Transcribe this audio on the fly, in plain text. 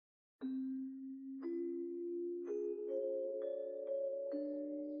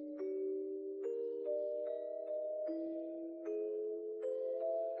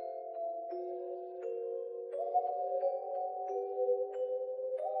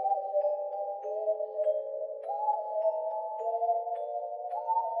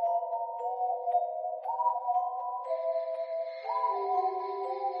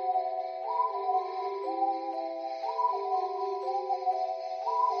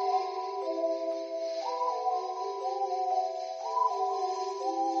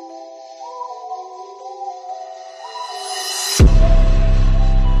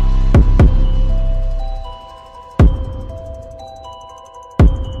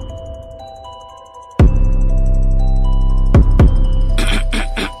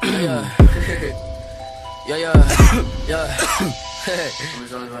Yeah, yeah, yeah. Hey,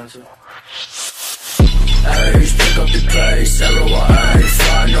 pick up the pace, L-O-I-A,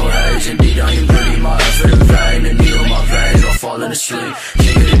 fly, no haze. Indeed, I am breathing my effort in vain. The needle in my veins, while falling asleep.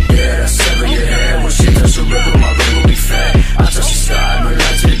 King of the dead, I sever your head. When shit touch the river, my brain will be fed. I touch the sky, no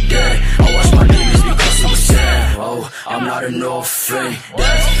light to the day. I watch my demons become super sad. Oh, I'm not an orphan.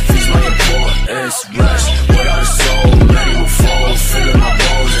 Death feeds my importance. Rest without a soul, many will fall. Feeling my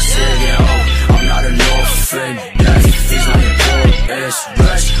bones, I say again, oh, I'm not an orphan. Death feeds my importance.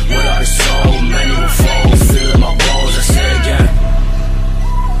 Rest without a soul, many will fall. Feeling my bones, I say again.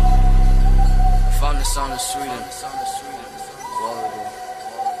 I found the sound of Sweden.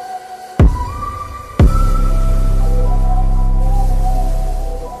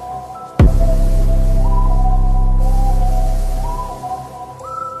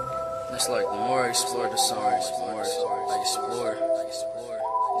 It's like the more I explore the songs, the more I explore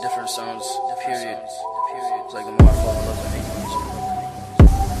different sounds, period. It's like the more I fall in love with making music.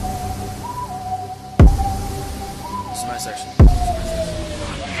 It's a nice section.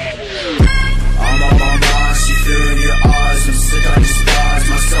 I'm on my mind, see fear in your eyes. I'm sick, I despise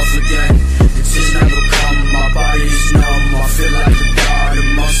myself again. The tears never come, my body is numb. I feel like a god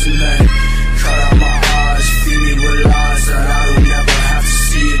amongst the men. Cut out my eyes, feed me with lies that I will never have to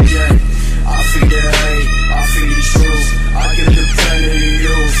see again. I feed the hate, I feed the truth. I give the pain to the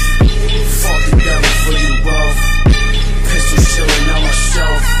youth. Fuck the devil for your wealth. Pistol chilling on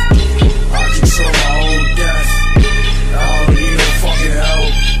myself. I control my own death. I don't need no fucking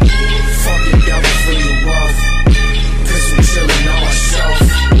help. Fuck the devil for your wealth. Pistol chilling on myself.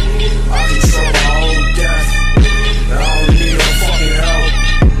 I control my own death. I don't need no fucking help.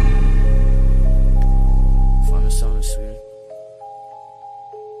 Find the sound of Sweden.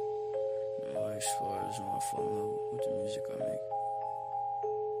 My explorers want to fall in love with the music I make.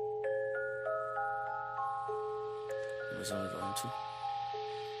 It was only volume 2.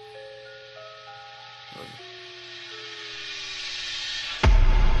 Love you.